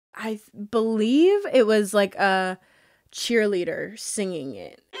I believe it was like a cheerleader singing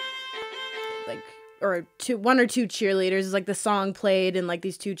it. Like, or one or two cheerleaders, like the song played and like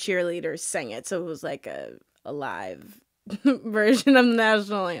these two cheerleaders sang it. So it was like a live version of the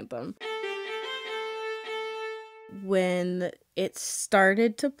National Anthem. When it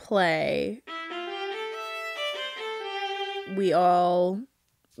started to play, we all,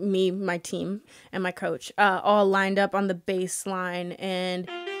 me, my team, and my coach, all lined up on the baseline, and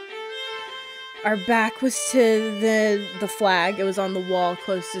our back was to the flag. It was on the wall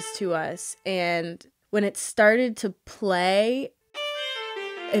closest to us, and when it started to play,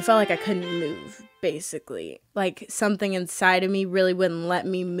 it felt like I couldn't move, basically. Like something inside of me really wouldn't let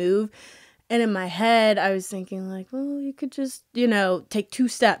me move. And in my head, I was thinking like, well, you could just, take 2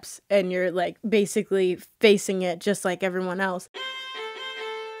 steps and you're like basically facing it just like everyone else.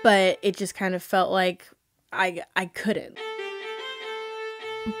 But it just kind of felt like I couldn't.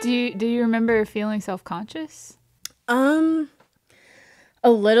 Do you remember feeling self-conscious? A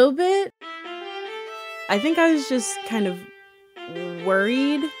little bit. I think I was just kind of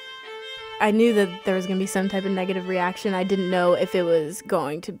worried. I knew that there was going to be some type of negative reaction. I didn't know if it was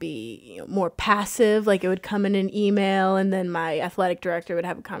going to be more passive, like it would come in an email and then my athletic director would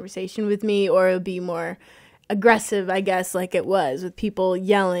have a conversation with me, or it would be more aggressive, I guess, like it was, with people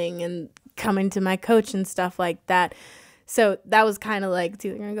yelling and coming to my coach and stuff like that. So that was kind of like, it's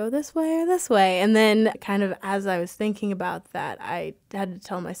either going to go this way or this way. And then kind of as I was thinking about that, I had to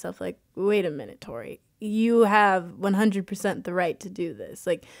tell myself, like, wait a minute, Tori, you have 100% the right to do this.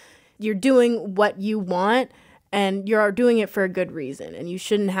 Like, you're doing what you want, and you're doing it for a good reason, and you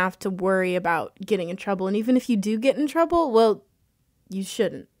shouldn't have to worry about getting in trouble. And even if you do get in trouble, well, you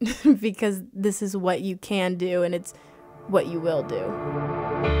shouldn't, because this is what you can do, and it's what you will do.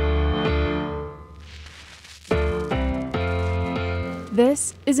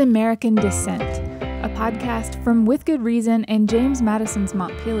 This is American Dissent, a podcast from With Good Reason and James Madison's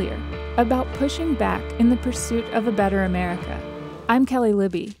Montpelier about pushing back in the pursuit of a better America. I'm Kelly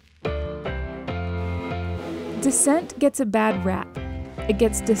Libby. Dissent gets a bad rap. It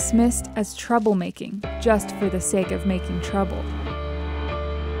gets dismissed as troublemaking, just for the sake of making trouble.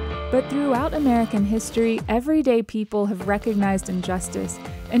 But throughout American history, everyday people have recognized injustice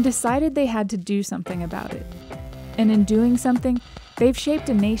and decided they had to do something about it. And in doing something, they've shaped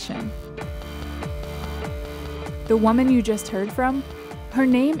a nation. The woman you just heard from, her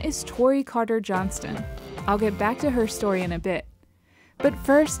name is Tori Carter Johnston. I'll get back to her story in a bit. But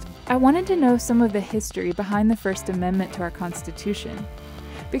first, I wanted to know some of the history behind the First Amendment to our Constitution,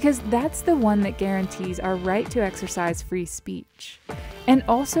 because that's the one that guarantees our right to exercise free speech, and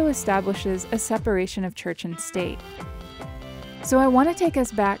also establishes a separation of church and state. So I want to take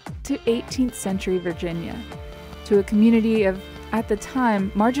us back to 18th century Virginia, to a community of, at the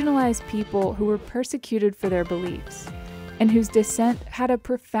time, marginalized people who were persecuted for their beliefs, and whose dissent had a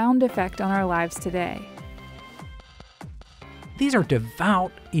profound effect on our lives today. These are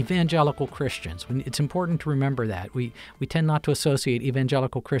devout evangelical Christians. It's important to remember that. We tend not to associate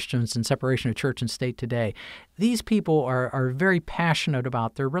evangelical Christians and separation of church and state today. These people are very passionate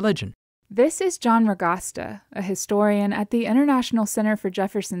about their religion. This is John Ragasta, a historian at the International Center for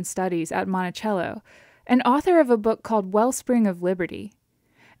Jefferson Studies at Monticello, and author of a book called Wellspring of Liberty.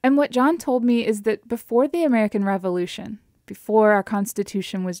 And what John told me is that before the American Revolution, before our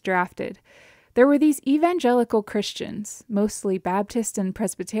Constitution was drafted, there were these evangelical Christians, mostly Baptist and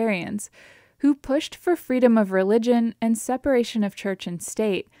Presbyterians, who pushed for freedom of religion and separation of church and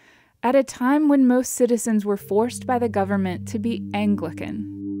state at a time when most citizens were forced by the government to be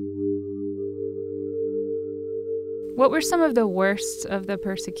Anglican. What were some of the worst of the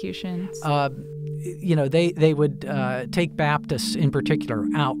persecutions? They would take Baptists in particular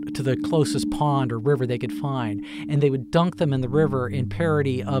out to the closest pond or river they could find, and they would dunk them in the river in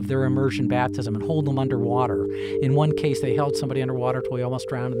parody of their immersion baptism and hold them underwater. In one case, they held somebody underwater till he almost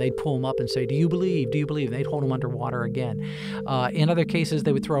drowned, and they'd pull him up and say, "Do you believe? Do you believe?" And they'd hold him underwater again. In other cases,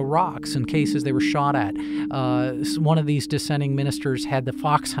 they would throw rocks. In cases they were shot at. One of these dissenting ministers had the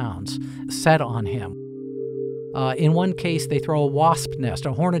foxhounds set on him. In one case, they throw a wasp nest,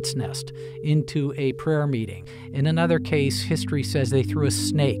 a hornet's nest, into a prayer meeting. In another case, history says they threw a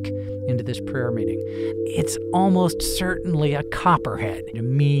snake into this prayer meeting. It's almost certainly a copperhead, a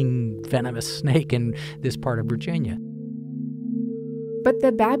mean, venomous snake in this part of Virginia. But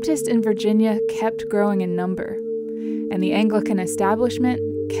the Baptists in Virginia kept growing in number, and the Anglican establishment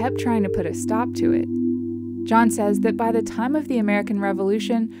kept trying to put a stop to it. John says that by the time of the American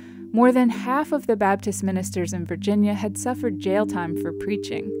Revolution, more than half of the Baptist ministers in Virginia had suffered jail time for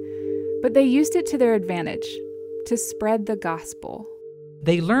preaching, but they used it to their advantage, to spread the gospel.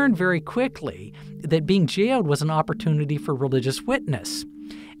 they learned very quickly that being jailed was an opportunity for religious witness.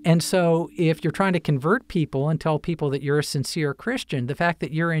 And so if you're trying to convert people and tell people that you're a sincere Christian, the fact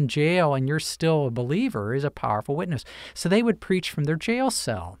that you're in jail and you're still a believer is a powerful witness. So they would preach from their jail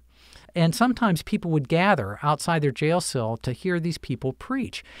cell. And sometimes people would gather outside their jail cell to hear these people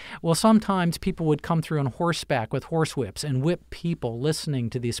preach. Well, sometimes people would come through on horseback with horsewhips and whip people listening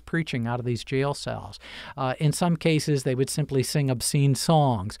to this preaching out of these jail cells. In some cases, they would simply sing obscene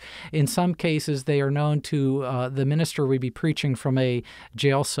songs. In some cases, they are known to, the minister would be preaching from a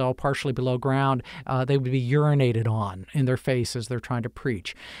jail cell partially below ground. They would be urinated on in their face as they're trying to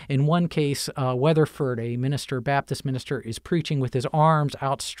preach. In one case, Weatherford, a Baptist minister, is preaching with his arms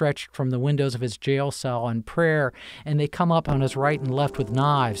outstretched from the windows of his jail cell in prayer, and they come up on his right and left with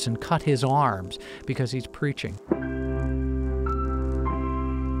knives and cut his arms because he's preaching.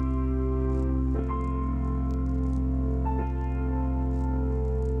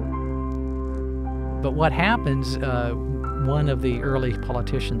 But what happens, one of the early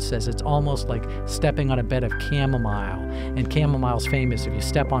politicians says it's almost like stepping on a bed of chamomile. And chamomile's famous. If you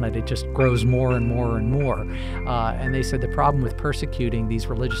step on it, it just grows more and more and more. And they said the problem with persecuting these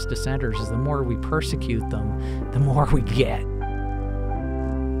religious dissenters is the more we persecute them, the more we get.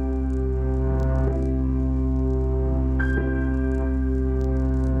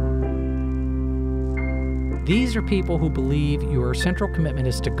 These are people who believe your central commitment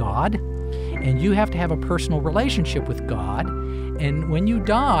is to God, and you have to have a personal relationship with God. And when you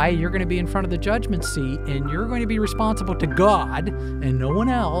die, you're going to be in front of the judgment seat, and you're going to be responsible to God and no one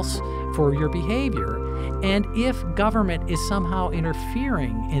else for your behavior. And if government is somehow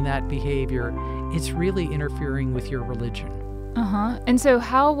interfering in that behavior, it's really interfering with your religion. And so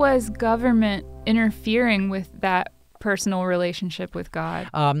how was government interfering with that personal relationship with God?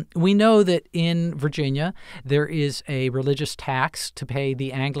 We know that in Virginia, there is a religious tax to pay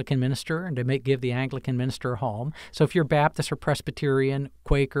the Anglican minister and to give the Anglican minister a home. So if you're Baptist or Presbyterian,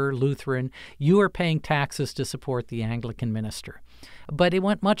 Quaker, Lutheran, you are paying taxes to support the Anglican minister. But it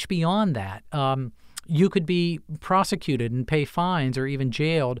went much beyond that. You could be prosecuted and pay fines or even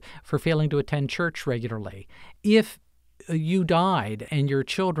jailed for failing to attend church regularly. If you died and your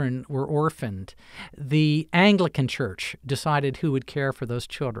children were orphaned, the Anglican Church decided who would care for those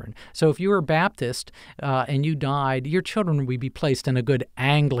children. So if you were Baptist and you died, your children would be placed in a good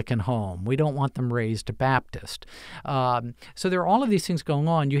Anglican home. We don't want them raised Baptist. So there are all of these things going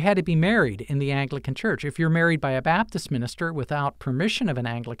on. You had to be married in the Anglican Church. If you're married by a Baptist minister without permission of an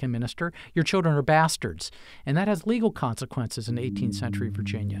Anglican minister, your children are bastards. And that has legal consequences in 18th century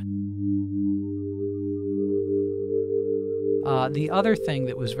Virginia. The other thing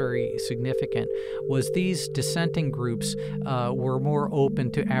that was very significant was these dissenting groups were more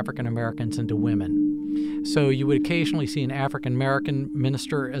open to African Americans and to women. So you would occasionally see an African American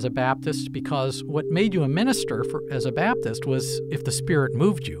minister as a Baptist, because what made you a minister as a Baptist was if the Spirit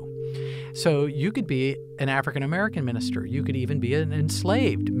moved you. So you could be an African American minister. You could even be an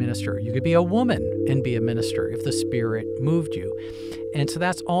enslaved minister. You could be a woman and be a minister if the Spirit moved you. And so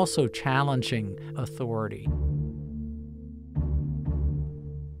that's also challenging authority.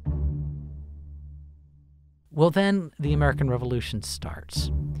 Well, then the American Revolution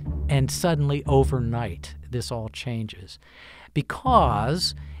starts, and suddenly overnight this all changes,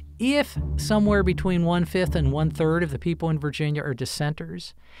 because if somewhere between 1/5 and 1/3 of the people in Virginia are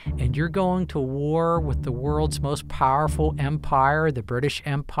dissenters, and you're going to war with the world's most powerful empire, the British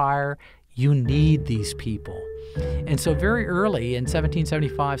Empire, you need these people. And so very early in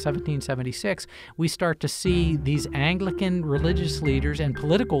 1775, 1776, we start to see these Anglican religious leaders and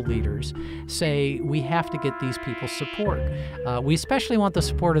political leaders say, we have to get these people's support. We especially want the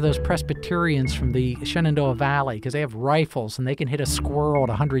support of those Presbyterians from the Shenandoah Valley, because they have rifles and they can hit a squirrel at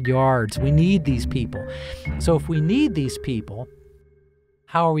 100 yards. We need these people. So if we need these people,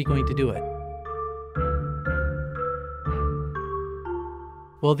 how are we going to do it?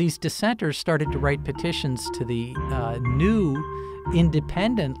 Well, these dissenters started to write petitions to the new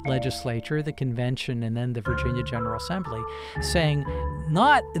independent legislature, the convention, and then the Virginia General Assembly, saying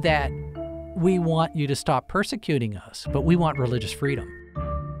not that we want you to stop persecuting us, but we want religious freedom.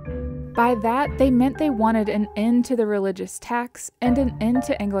 By that, they meant they wanted an end to the religious tax and an end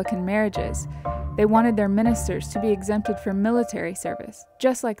to Anglican marriages. They wanted their ministers to be exempted from military service,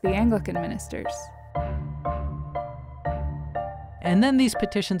 just like the Anglican ministers. And then these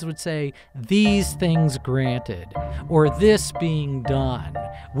petitions would say, these things granted, or this being done,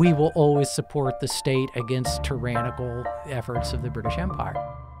 we will always support the state against tyrannical efforts of the British Empire.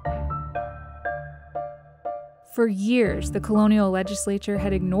 For years, the colonial legislature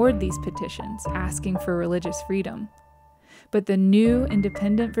had ignored these petitions asking for religious freedom. But the new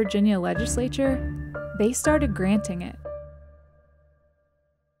independent Virginia legislature, they started granting it.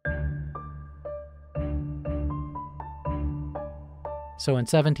 So in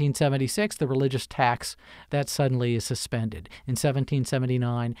 1776, the religious tax, that suddenly is suspended. In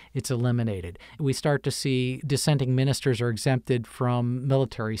 1779, it's eliminated. We start to see dissenting ministers are exempted from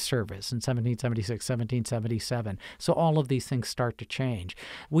military service in 1776, 1777. So all of these things start to change.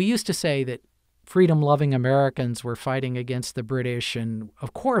 We used to say that freedom-loving Americans were fighting against the British, and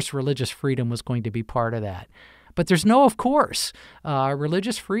of course religious freedom was going to be part of that. But there's no of course.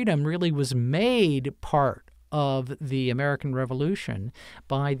 Religious freedom really was made part of the American Revolution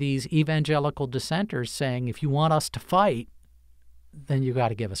by these evangelical dissenters saying, if you want us to fight, then you got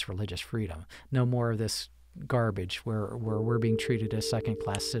to give us religious freedom. No more of this garbage where we're being treated as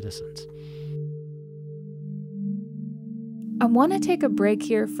second-class citizens. I want to take a break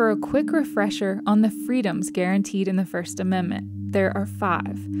here for a quick refresher on the freedoms guaranteed in the First Amendment. There are 5.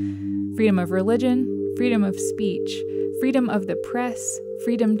 Freedom of religion, freedom of speech, freedom of the press,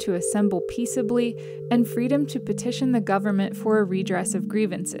 freedom to assemble peaceably, and freedom to petition the government for a redress of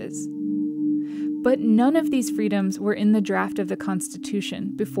grievances. But none of these freedoms were in the draft of the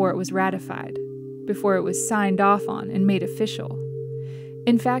Constitution before it was ratified, before it was signed off on and made official.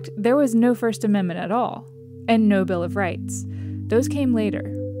 In fact, there was no First Amendment at all, and no Bill of Rights. Those came later,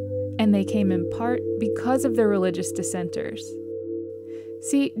 and they came in part because of the religious dissenters.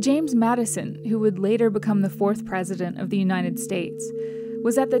 See, James Madison, who would later become the 4th president of the United States,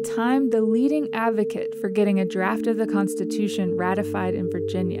 was at the time the leading advocate for getting a draft of the Constitution ratified in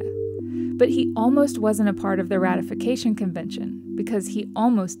Virginia. But he almost wasn't a part of the ratification convention because he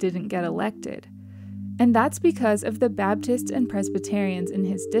almost didn't get elected. And that's because of the Baptists and Presbyterians in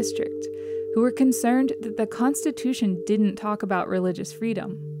his district, who were concerned that the Constitution didn't talk about religious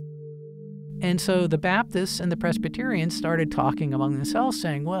freedom. And so the Baptists and the Presbyterians started talking among themselves,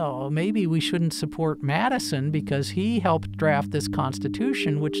 saying, well, maybe we shouldn't support Madison because he helped draft this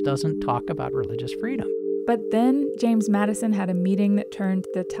Constitution, which doesn't talk about religious freedom. But then James Madison had a meeting that turned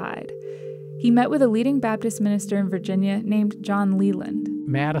the tide. He met with a leading Baptist minister in Virginia named John Leland.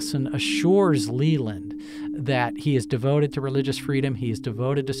 Madison assures Leland that he is devoted to religious freedom, he is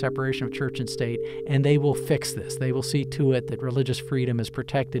devoted to separation of church and state, and they will fix this. They will see to it that religious freedom is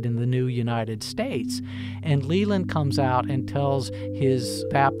protected in the new United States. And Leland comes out and tells his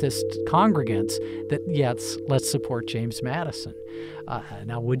Baptist congregants that, yes, let's support James Madison.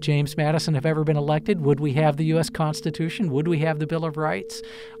 Now, would James Madison have ever been elected? Would we have the U.S. Constitution? Would we have the Bill of Rights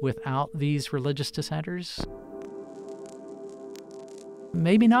without these religious dissenters?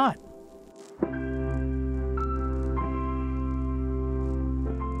 Maybe not.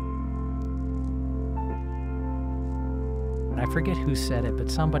 I forget who said it,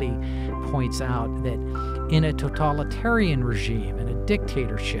 but somebody points out that in a totalitarian regime, in a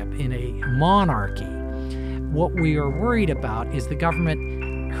dictatorship, in a monarchy, what we are worried about is the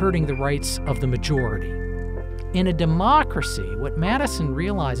government hurting the rights of the majority. In a democracy, what Madison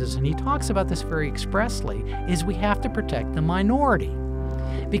realizes, and he talks about this very expressly, is we have to protect the minority.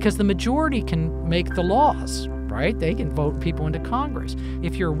 Because the majority can make the laws, right? They can vote people into Congress.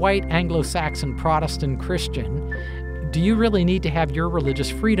 If you're white, Anglo-Saxon, Protestant, Christian, do you really need to have your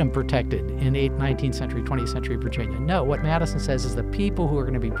religious freedom protected in 19th century, 20th century Virginia? No. What Madison says is the people who are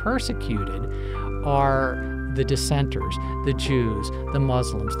going to be persecuted are the dissenters, the Jews, the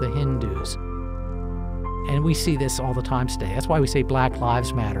Muslims, the Hindus. And we see this all the time today. That's why we say Black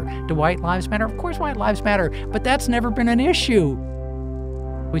Lives Matter. Do white lives matter? Of course white lives matter, but that's never been an issue.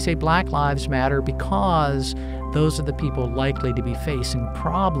 We say Black Lives Matter because those are the people likely to be facing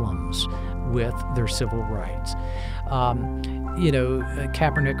problems with their civil rights.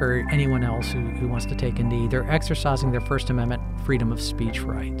 Kaepernick or anyone else who wants to take a knee, they're exercising their First Amendment freedom of speech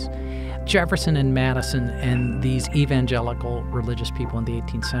rights. Jefferson and Madison and these evangelical religious people in the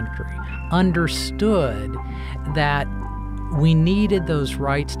 18th century understood that we needed those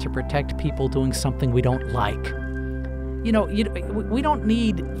rights to protect people doing something we don't like. We don't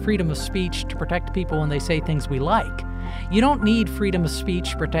need freedom of speech to protect people when they say things we like. You don't need freedom of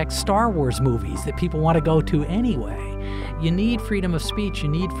speech to protect Star Wars movies that people want to go to anyway. You need freedom of speech, you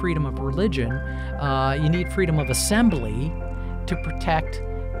need freedom of religion, you need freedom of assembly to protect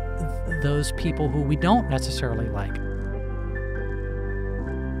those people who we don't necessarily like.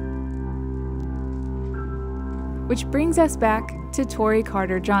 Which brings us back to Tori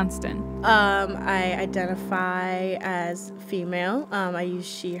Carter Johnston. I identify as female. I use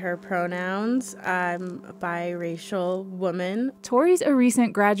she, her pronouns. I'm a biracial woman. Tori's a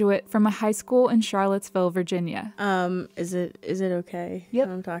recent graduate from a high school in Charlottesville, Virginia. Is it okay? Yep.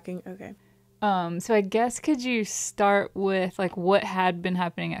 I'm talking? Okay. So I guess could you start with like what had been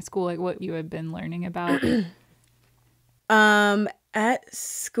happening at school, like what you had been learning about? At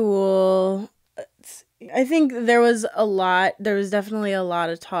school, I think there was definitely a lot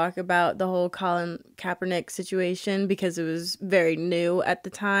of talk about the whole Colin Kaepernick situation because it was very new at the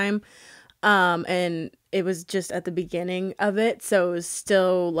time. And it was just at the beginning of it. So it was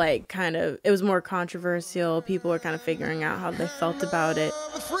still like it was more controversial. People were kind of figuring out how they felt about it.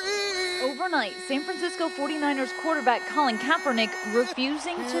 Overnight, San Francisco 49ers quarterback Colin Kaepernick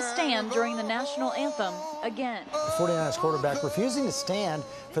refusing to stand during the national anthem again. The 49ers quarterback refusing to stand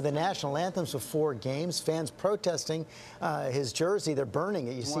for the national anthems before games. Fans protesting his jersey. They're burning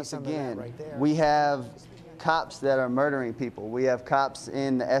it. You see some of that right there. We have cops that are murdering people. We have cops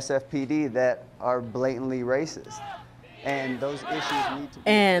in the SFPD that are blatantly racist. And those issues need to be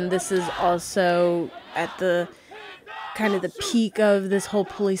And this is also at the kind of the peak of this whole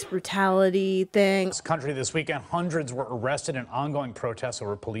police brutality thing. This country this weekend, hundreds were arrested in ongoing protests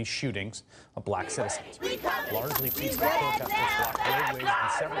over police shootings of black citizens. Largely peaceful protesters blocked roadways in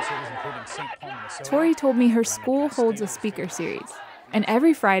several cities, including St. Paul, Minnesota. Tori told me her school holds a speaker series, and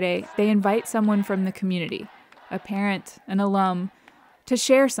every Friday they invite someone from the community, a parent, an alum, to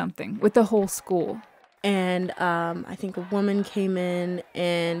share something with the whole school. And I think a woman came in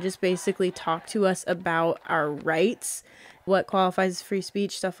and just basically talked to us about our rights, what qualifies as free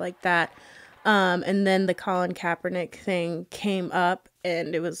speech, stuff like that. And then the Colin Kaepernick thing came up,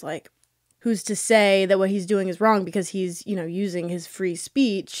 and it was like, who's to say that what he's doing is wrong because he's, using his free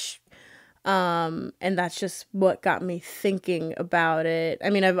speech. And that's just what got me thinking about it. I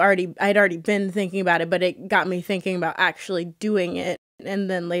mean, I'd already been thinking about it, but it got me thinking about actually doing it.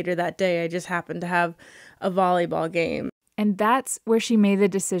 And then later that day, I just happened to have a volleyball game. And that's where she made the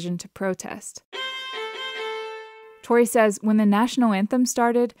decision to protest. Tori says when the national anthem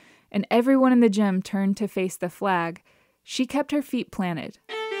started and everyone in the gym turned to face the flag, she kept her feet planted.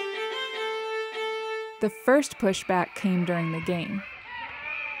 The first pushback came during the game.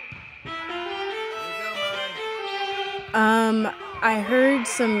 I heard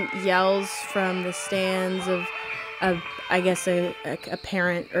some yells from the stands of I guess a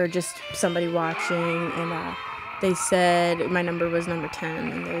parent or just somebody watching, and they said my number was number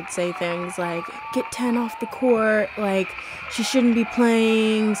 10, and they would say things like, get 10 off the court, like she shouldn't be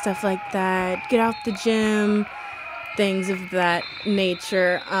playing, stuff like that, get out the gym, things of that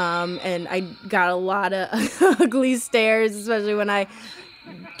nature. And I got a lot of ugly stares, especially when I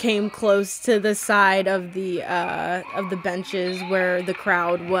came close to the side of the benches where the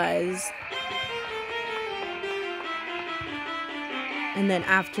crowd was. And then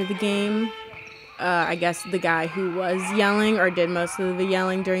after the game, I guess the guy who was yelling or did most of the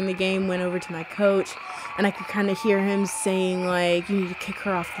yelling during the game went over to my coach, and I could kind of hear him saying, like, you need to kick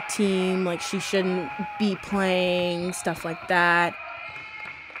her off the team, like she shouldn't be playing, stuff like that.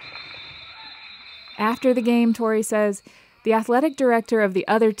 After the game, Tori says, the athletic director of the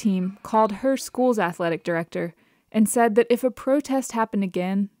other team called her school's athletic director and said that if a protest happened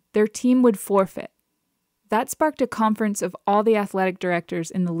again, their team would forfeit. That sparked a conference of all the athletic directors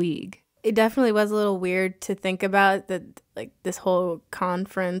in the league. It definitely was a little weird to think about that, like this whole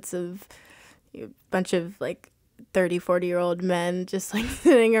conference of a bunch of like 30, 40-year-old men just like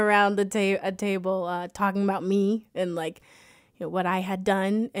sitting around a table talking about me and like, what I had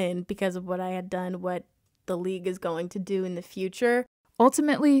done, and because of what I had done, what the league is going to do in the future.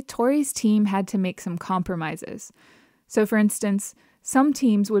 Ultimately, Tori's team had to make some compromises. So for instance, some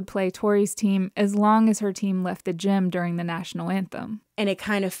teams would play Tori's team as long as her team left the gym during the national anthem. And it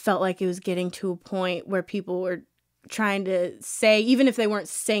kind of felt like it was getting to a point where people were trying to say, even if they weren't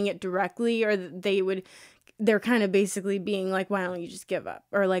saying it directly, or they're kind of basically being like, why don't you just give up?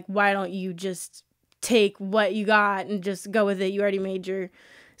 Or like, why don't you just take what you got and just go with it? You already made your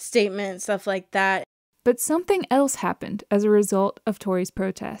statement, stuff like that. But something else happened as a result of Tori's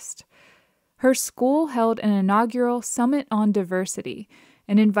protest. Her school held an inaugural Summit on Diversity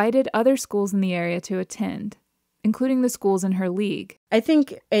and invited other schools in the area to attend, including the schools in her league. I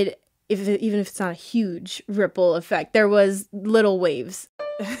think even if it's not a huge ripple effect, there was little waves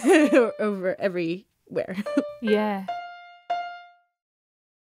over everywhere. Yeah.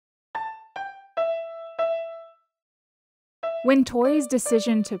 When Tori's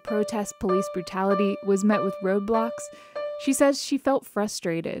decision to protest police brutality was met with roadblocks, she says she felt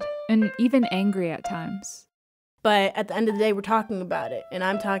frustrated and even angry at times. But at the end of the day, we're talking about it, and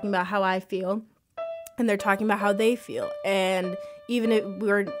I'm talking about how I feel, and they're talking about how they feel. And even if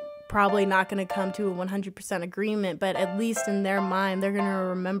we're probably not going to come to a 100% agreement, but at least in their mind, they're going to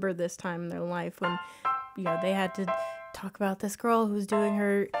remember this time in their life when, they had to talk about this girl who's doing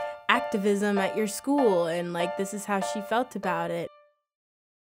her activism at your school, and like this is how she felt about it.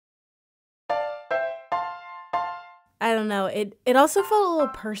 I don't know, it also felt a little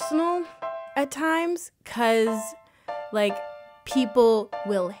personal at times, because like people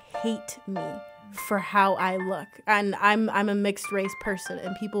will hate me for how I look, and I'm a mixed race person,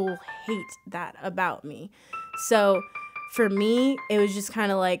 and people will hate that about me. So for me, it was just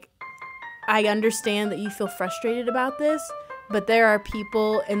kind of like, I understand that you feel frustrated about this, but there are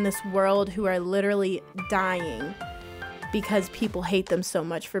people in this world who are literally dying because people hate them so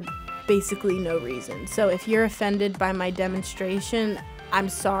much for basically no reason. So if you're offended by my demonstration, I'm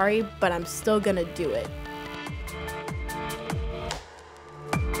sorry, but I'm still gonna do it.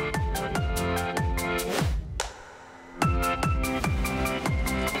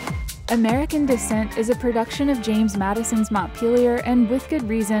 American Dissent is a production of James Madison's Montpelier and With Good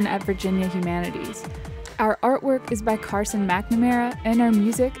Reason at Virginia Humanities. Our artwork is by Carson McNamara, and our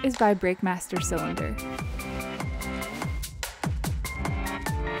music is by Breakmaster Cylinder.